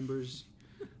 Famous members?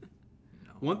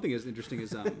 No. One thing is interesting is...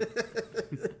 Damn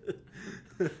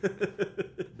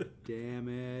Damn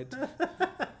it.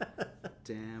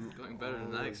 Damn. Going better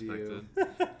than I all of expected. you.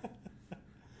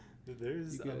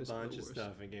 There's You a guys are bunch the of worst.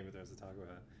 stuff in Game of Thrones to talk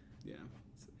about. Yeah.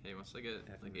 Hey, once I get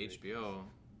like Definitely. HBO,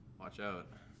 watch out.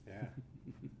 Yeah.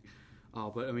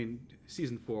 Oh, but I mean,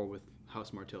 season 4 with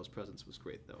House Martell's presence was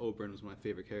great. The Oberyn was one of my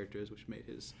favorite characters, which made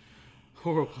his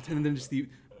horrible, and then just the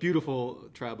beautiful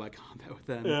trial by combat with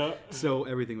them. Yeah. So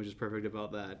everything was just perfect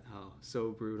about that. Oh,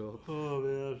 so brutal. Oh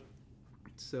man.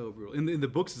 So brutal. In the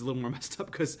books, it's a little more messed up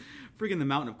because freaking the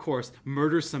Mountain, of course,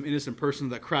 murders some innocent person in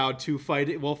the crowd to fight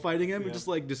it while fighting him. Yeah.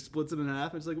 And just splits him in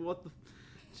half. It's like, what the,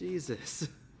 Jesus.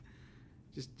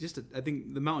 I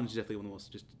think the Mountain's definitely one of the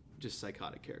most just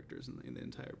psychotic characters in the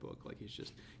entire book. Like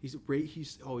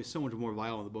he's always so much more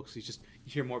violent in the books. You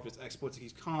hear more of his exploits.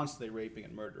 He's constantly raping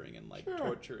and murdering and like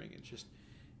torturing. It's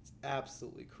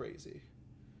absolutely crazy.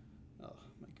 Oh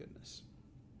my goodness.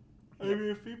 I mean,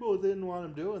 if people didn't want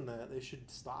him doing that, they should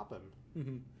stop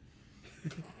him.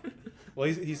 Well,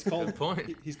 he's called Good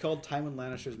point. He's called Tywin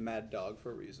Lannister's Mad Dog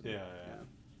for a reason. Yeah.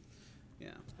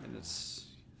 And it's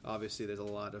obviously there's a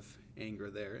lot of anger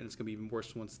there, and it's gonna be even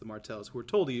worse once the Martells, who were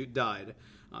told he died,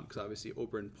 because obviously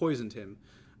Oberyn poisoned him,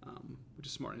 which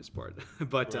is smart on his part,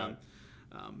 but Right.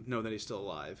 know that he's still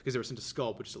alive because they were sent a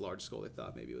skull, which is a large skull. They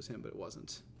thought maybe it was him, but it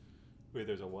wasn't. Wait,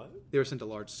 there's a what? They were sent a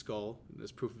large skull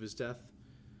as proof of his death.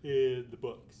 In the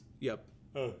books. Yep.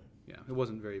 Oh. Yeah, it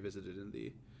wasn't very visited in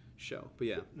the show, but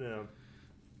yeah, No.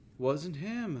 wasn't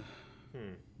him.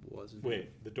 Hmm. Wasn't him.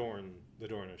 Wait, the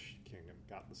Dornish kingdom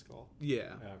got the skull.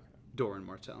 Yeah, Okay. Dorne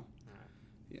Martell. Alright.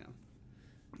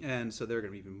 Yeah. And so they're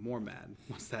going to be even more mad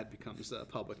once that becomes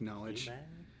public knowledge.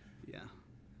 Yeah.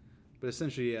 But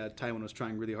essentially, Tywin was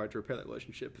trying really hard to repair that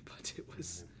relationship, but it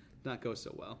was not go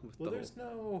so well. With Well, the there's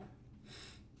no.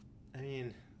 I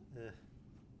mean,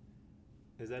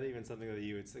 is that even something that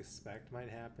you would suspect might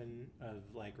happen of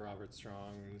like Robert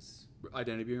Strong's?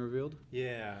 identity being revealed.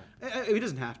 Yeah. It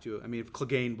doesn't have to. I mean, if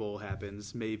Clegane Bowl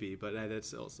happens, maybe, but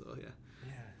that's also, yeah.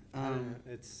 Yeah. I don't know.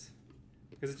 It's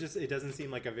because it doesn't seem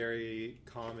like a very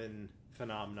common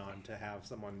phenomenon to have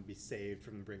someone be saved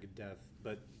from the brink of death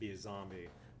but be a zombie.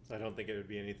 So I don't think it would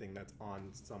be anything that's on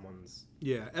someone's.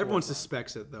 Yeah, everyone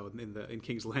suspects it though in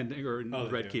King's Landing or in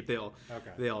Red Keep. They all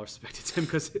respect it's him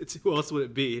because who else would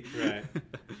it be? Right.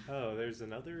 Oh, there's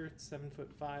another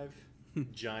 7'5"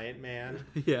 giant man.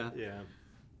 Yeah. Yeah.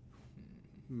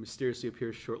 Mysteriously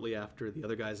appears shortly after the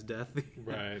other guy's death.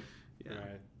 Right. Yeah.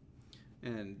 Right.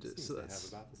 And Seems so to that's.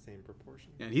 have about the same proportion.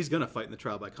 And he's going to fight in the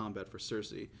trial by combat for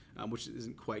Cersei, which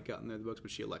isn't quite gotten there in the books, but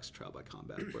she elects trial by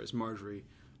combat, whereas Marjorie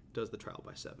does the trial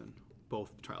by 7.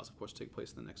 Both trials, of course, take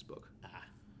place in the next book. Ah.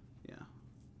 Yeah.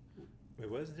 Wait,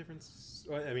 what is the difference?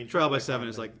 Well, I mean, Trial by 7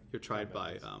 is like you're tried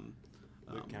by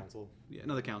the council. Yeah,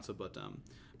 not the council, but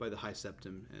by the High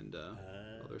Septim and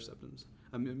other septims.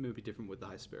 It may be different with the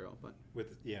High Sparrow, but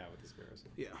With the sparrows.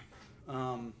 yeah.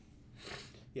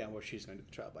 Yeah, where she's going to do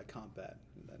the trial by combat.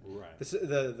 And then Right.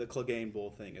 The Clegane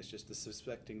Bowl thing is just the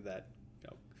suspecting that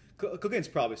Clegane's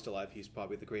probably still alive. He's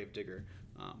probably the grave digger.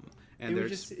 And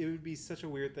it would be such a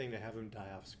weird thing to have him die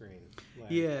off screen. Like,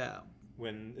 yeah.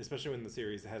 especially when the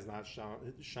series has not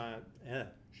shied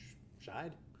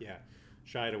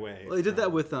away. Well, they did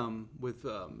that with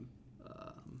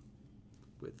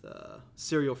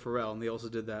Serial Pharrell, and they also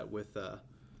did that with but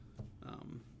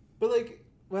like,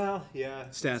 well, yeah,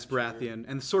 Stannis Baratheon,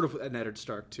 and sort of Ned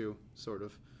Stark too. Sort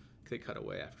of, they cut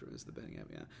away after it was the Benningham.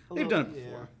 Yeah, they've done it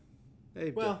before.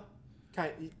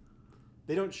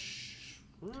 They don't.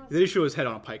 They show his head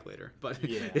on a pike later, but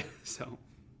Yeah. So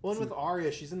One with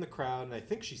Arya, she's in the crowd, and I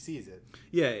think she sees it.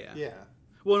 yeah. Yeah.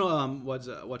 Well, no,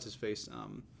 what's his face?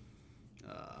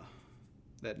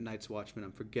 That Night's Watchman.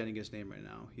 I'm forgetting his name right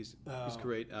now. He's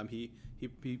great.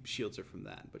 He shields her from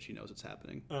that, but she knows what's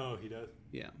happening. Oh, he does.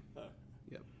 Yeah. Oh.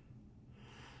 Yep.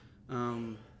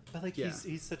 But like, yeah.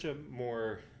 he's such a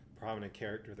more prominent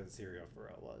character than Syrio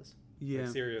Pharrell was. Yeah.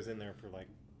 Like, Syrio's in there for like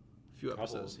A few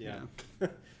episodes. yeah.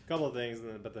 Couple of things,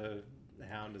 but the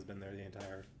Hound has been there the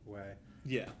entire way.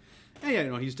 Yeah. And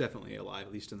yeah, he's definitely alive.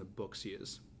 At least in the books, he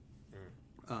is.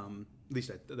 At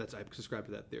least I subscribe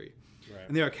to that theory. Right.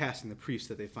 And they are casting the priest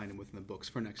that they find him within the books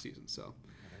for next season. So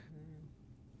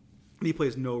he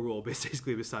plays no role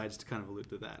basically besides to kind of allude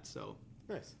to that. So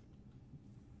Nice.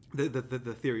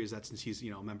 the theory is that since he's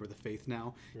a member of the faith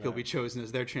now, he'll be chosen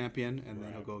as their champion, and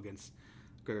then he'll go against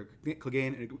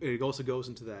Clegane. And it also goes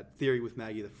into that theory with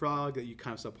Maggie the Frog that you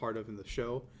kind of saw part of in the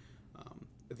show.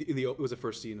 It was the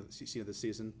first scene of the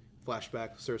season.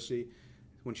 Flashback: Cersei,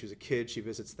 when she was a kid, she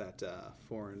visits that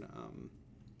foreign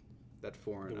that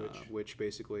foreign The witch. witch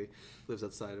basically lives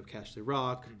outside of Cashley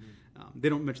Rock. They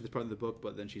don't mention this part in the book,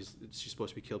 but then she's supposed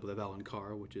to be killed by the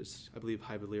Valonqar, which is, I believe,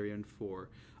 High Valyrian for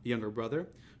a younger brother.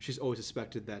 She's always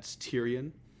suspected that's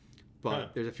Tyrion,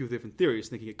 but there's a few different theories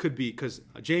thinking it could be because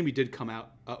Jaime did come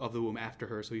out of the womb after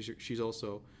her, so she's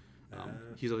also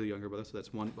he's also the younger brother, so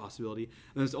that's one possibility.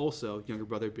 And there's also younger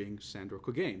brother being Sandor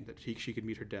Clegane, that she could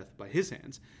meet her death by his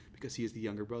hands because he is the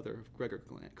younger brother of Gregor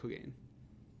Clegane.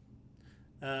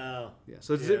 Oh, yeah.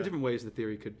 So there's different ways the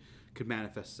theory could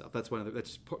manifest itself. That's one of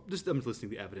just I'm just listing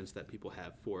the evidence that people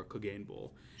have for Clegane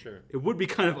Bowl. Sure. It would be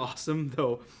kind of awesome,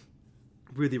 though,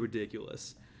 really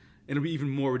ridiculous. And it'd be even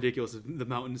more ridiculous if the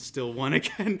Mountains still won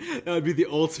again. That would be the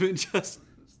ultimate just.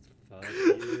 Fuck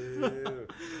you.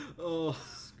 Oh.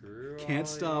 Screw Can't all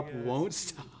stop, you guys. won't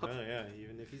stop. Oh yeah,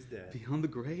 even if he's dead. Beyond the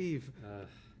grave.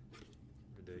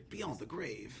 Ridiculous. Beyond the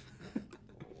grave.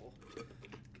 Oh, God,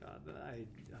 God damn it.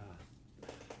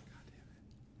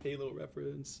 Halo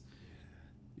reference.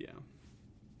 Yeah. Yeah.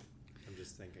 I'm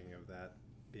just thinking of that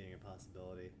being a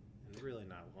possibility and really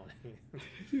not wanting it.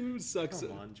 Dude, it sucks.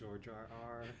 Come on, George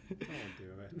R.R. Don't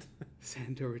do it.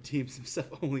 Sandor redeems himself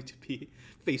only to be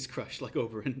face crushed like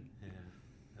Oberyn. Yeah.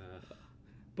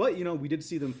 But, we did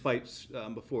see them fight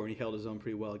before, and he held his own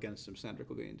pretty well against him. Sandor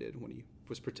Clegane did when he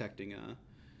was protecting.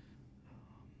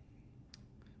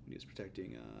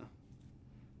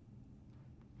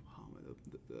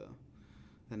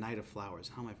 The Knight of Flowers.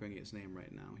 How am I forgetting his name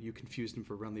right now? You confused him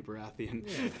for Renly Baratheon.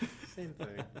 Yeah, same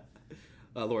thing.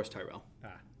 Loras Tyrell.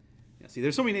 Ah. Yeah, see,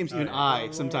 there's so many names even yeah. I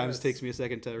Loras. sometimes takes me a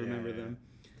second to remember them.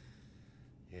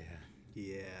 Yeah.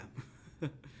 Yeah.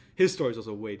 His story is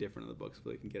also way different in the books,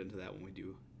 but we can get into that when we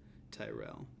do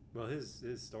Tyrell. Well, his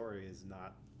story is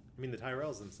not... I mean, the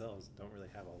Tyrells themselves don't really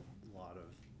have a lot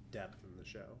of depth in the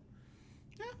show.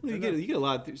 Yeah, well, you get a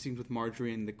lot of scenes with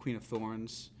Marjorie and the Queen of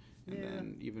Thorns, and Yeah.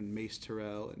 then even Mace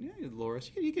Tyrell, and Loras.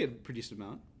 You get a pretty decent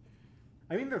amount.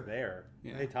 I mean, they're there.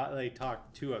 Yeah. They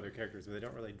talk to other characters, but they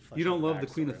don't really flesh You don't out love the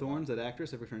Queen of backstory Thorns, that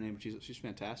actress? I forget her name, but she's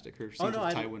fantastic. Her scenes no,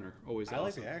 with I- Tywin are always I awesome.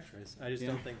 like the actress. I just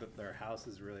Yeah. don't think that their house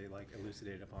is really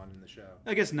elucidated upon in the show.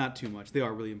 I guess not too much. They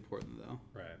are really important, though.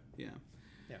 Right. Yeah.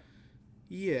 Yeah.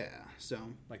 Yeah,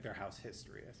 so... Like their house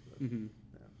history, I suppose. Mm-hmm.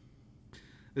 Yeah.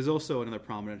 There's also another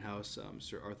prominent house,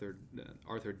 Sir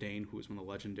Arthur Dane, who was one of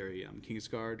the legendary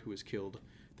Kingsguard, who was killed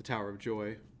at the Tower of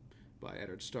Joy by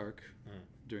Eddard Stark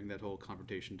during that whole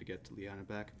confrontation to get to Lyanna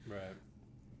back. Right.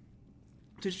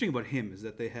 What's interesting about him is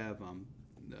that they have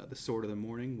the Sword of the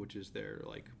Morning, which is their,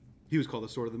 he was called the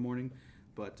Sword of the Morning,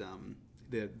 but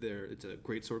it's a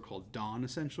great sword called Dawn,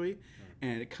 essentially,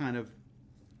 and it kind of,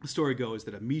 the story goes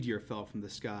that a meteor fell from the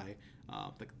sky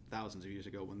thousands of years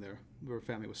ago when their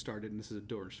family was started, and this is a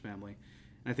Dorne family,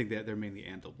 and I think they're mainly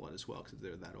Andal blood as well because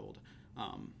they're that old,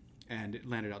 and it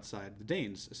landed outside the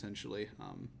Danes, essentially.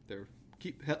 They're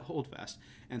hold fast,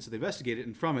 and so they investigated,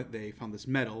 and from it they found this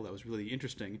metal that was really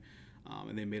interesting,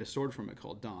 and they made a sword from it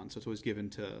called Dawn. So it's always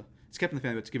it's kept in the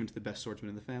family, but it's given to the best swordsman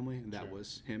in the family, and that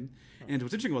was him. And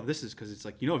what's interesting about this is because it's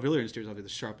Valyrian steel is obviously the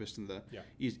sharpest and the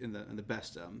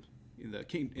best in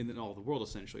all the world,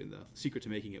 essentially. And the secret to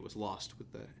making it was lost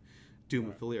with the doom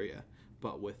of Valyria.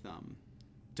 But with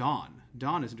Dawn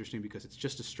is interesting because it's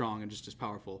just as strong and just as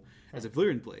powerful as a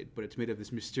Valyrian blade, but it's made of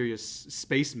this mysterious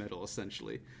space metal,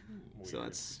 essentially.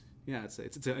 Weird. So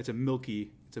it's a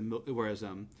milky, whereas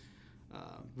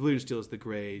Valyrian steel is the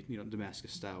gray,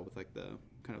 Damascus style with the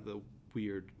kind of the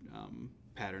weird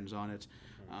patterns on it.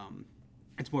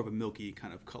 It's more of a milky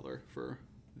kind of color for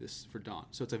Dawn.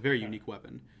 So it's a very unique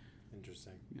weapon.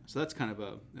 Interesting. Yeah, so that's kind of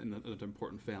an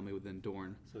important family within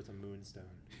Dorne. So it's a moonstone.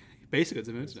 Basically, it's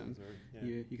a moonstone.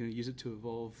 Yeah. You can use it to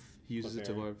evolve. He uses it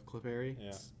to evolve Clefairy.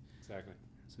 Yeah, exactly.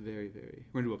 It's very, very...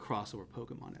 We're going to do a crossover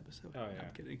Pokemon episode. Oh, No, yeah.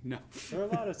 I'm kidding. No. There are a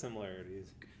lot of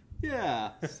similarities.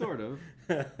 Yeah, sort of.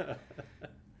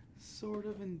 Sort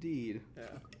of, indeed.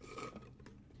 Yeah.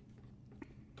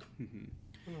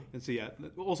 And so,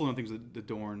 also one of the things with the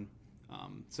Dorne,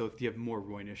 so if you have more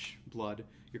Roynish blood,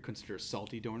 you're considered a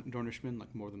salty Dornishman,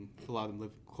 a lot of them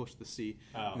live close to the sea,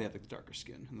 and they have the darker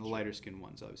skin. And the lighter skinned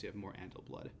ones obviously have more Andal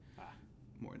blood,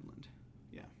 more inland.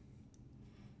 Yeah.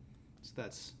 So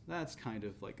that's kind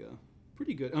of like a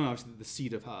pretty good. Oh, obviously the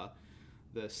seat of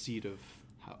the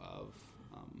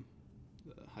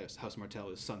House Martell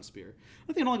is Sunspear.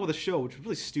 One thing I don't like about the show, which is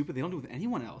really stupid, they don't do it with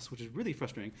anyone else, which is really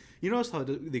frustrating. You notice how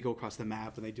they go across the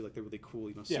map and they do the really cool,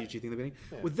 CG thing at the beginning?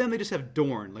 Yeah. With them, they just have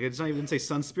Dorne. It's not even say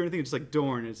Sunspear or anything, it's just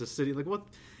Dorne. It's a city. What?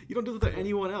 You don't do it with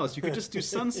anyone else. You could just do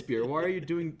Sunspear. Why are you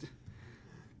doing...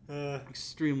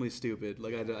 extremely stupid.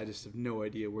 I just have no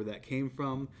idea where that came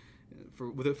from.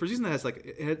 for a season that has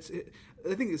like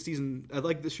I think this season I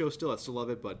like the show still. I still love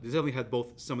it, but it's definitely had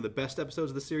both some of the best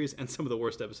episodes of the series and some of the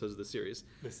worst episodes of the series.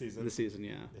 This season.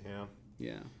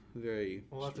 Yeah. Very.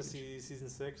 We'll have to see season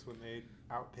 6 when they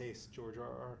outpace George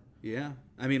R.R. Yeah,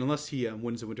 I mean, unless he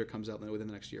Winds of Winter comes out within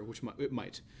the next year, which it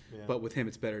might. Yeah. But with him,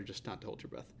 it's better just not to hold your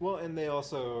breath. Well, and he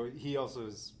also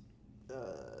has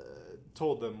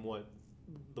told them what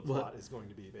the plot is going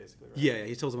to be, basically. Right? Yeah,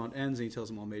 he tells them how it ends, and he tells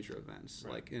them all major events.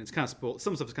 Right. Like, and it's kind of spoiled.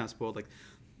 Some stuff is kind of spoiled, like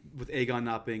with Aegon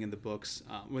not being in the books,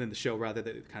 within the show, rather,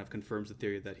 that it kind of confirms the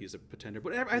theory that he's a pretender.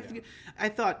 But I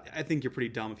think you're pretty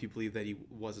dumb if you believe that he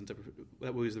wasn't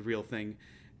that was the real thing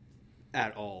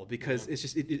at all, because it's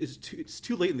just it's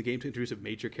too late in the game to introduce a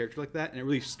major character like that, and it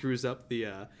really screws up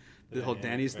the whole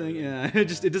Dany's thing. Yeah,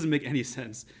 it doesn't make any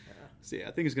sense. Yeah. So yeah,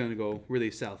 I think it's going to go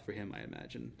really south for him, I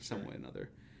imagine, some way or another.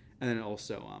 And then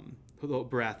also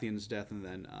Baratheon's death, and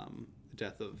then the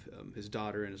death of his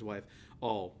daughter and his wife,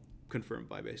 all confirmed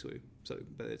by basically, so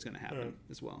that it's going to happen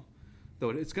as well.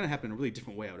 Though it's going to happen in a really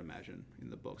different way, I would imagine, in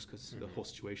the books, because the whole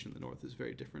situation in the North is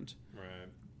very different. Right.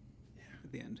 Yeah.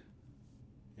 At the end.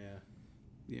 Yeah.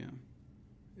 Yeah.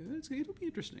 It'll be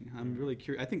interesting. I'm really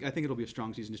curious. I think it'll be a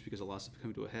strong season just because a lot of stuff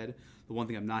coming to a head. The one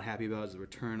thing I'm not happy about is the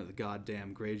return of the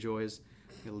goddamn Greyjoys.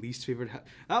 My least favorite.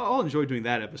 I'll enjoy doing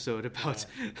that episode about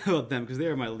them, because they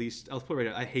are my least. I'll put it right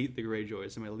out. I hate the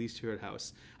Greyjoys. They're my least favorite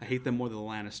house. I hate them more than the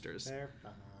Lannisters.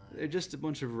 They're just a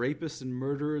bunch of rapists and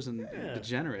murderers and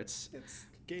degenerates. It's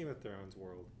Game of Thrones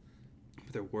world.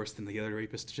 But they're worse than the other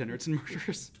rapists, degenerates, and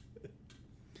murderers.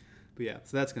 But yeah,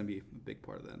 so that's going to be a big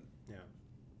part of that. Yeah.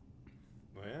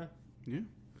 Well, yeah. Yeah.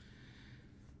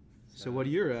 So what are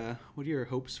your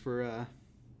hopes for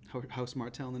House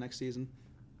Martell in the next season?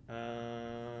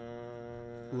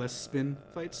 Less spin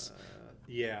fights?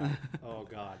 Yeah. Oh,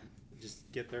 God.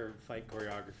 Just get their fight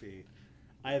choreography.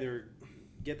 Either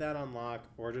get that on lock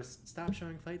or just stop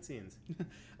showing fight scenes.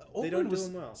 They don't do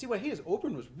them well. See, what I hate is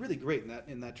Oberyn was really great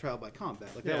in that trial by combat.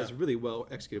 Like, that was really well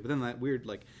executed. But then that weird,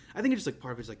 like, I think it's just like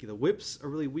part of it's like the whips are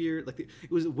really weird. Like,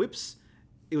 it was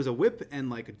a whip and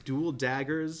like dual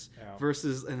daggers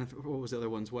versus, and what was the other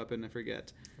one's weapon? I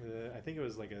forget. I think it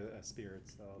was like a spear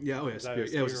itself. Yeah, spear.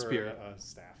 Yeah, it was a spear. A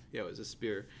staff. Yeah, it was a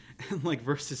spear, and like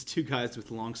versus two guys with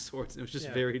long swords. And it was just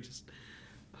very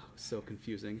so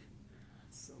confusing.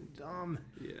 So dumb.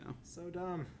 Yeah. So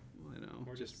dumb. Well, I know.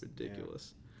 Just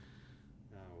ridiculous.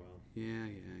 Yeah. Oh well. Yeah.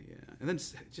 And then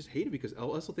just hate it because I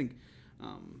also think.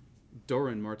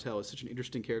 Dorne Martell is such an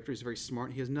interesting character. He's very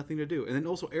smart. He has nothing to do. And then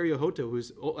also Ariohoto,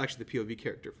 who's actually the POV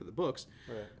character for the books,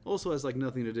 also has like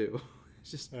nothing to do.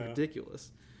 It's just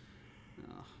ridiculous.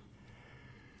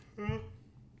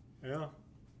 Yeah.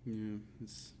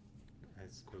 It's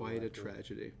quite a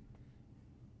tragedy.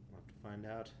 We'll have to find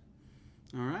out.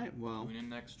 All right. Well, tune in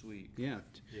next week. Yeah.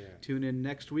 Tune in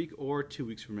next week or 2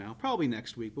 weeks from now. Probably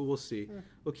next week, but we'll see.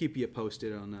 We'll keep you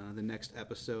posted on the next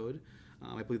episode.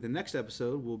 I believe the next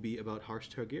episode will be about Harsh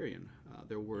Targaryen.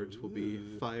 Their words will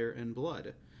be fire and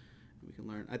blood. We can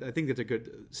learn. I think that's a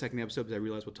good second episode because I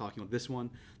realized while talking about this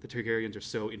one, the Targaryens are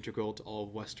so integral to all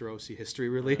of Westerosi history,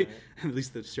 really. Right. And at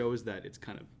least the show is that it's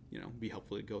kind of, be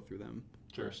helpful to go through them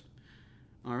first.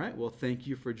 All right. Well, thank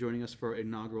you for joining us for our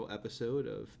inaugural episode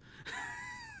of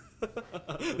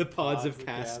the Pods of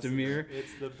Castamere.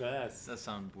 It's the best. That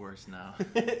sounds worse now.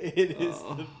 It is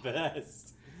the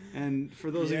best. And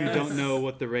for those of you who don't know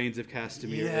what the Reigns of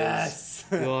Castamere is,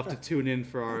 you'll have to tune in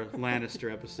for our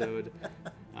Lannister episode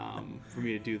for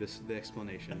me to do the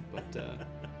explanation. But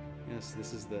yes,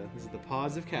 this is the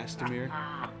Pods of Castamere,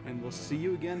 and we'll see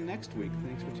you again next week.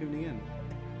 Thanks for tuning in.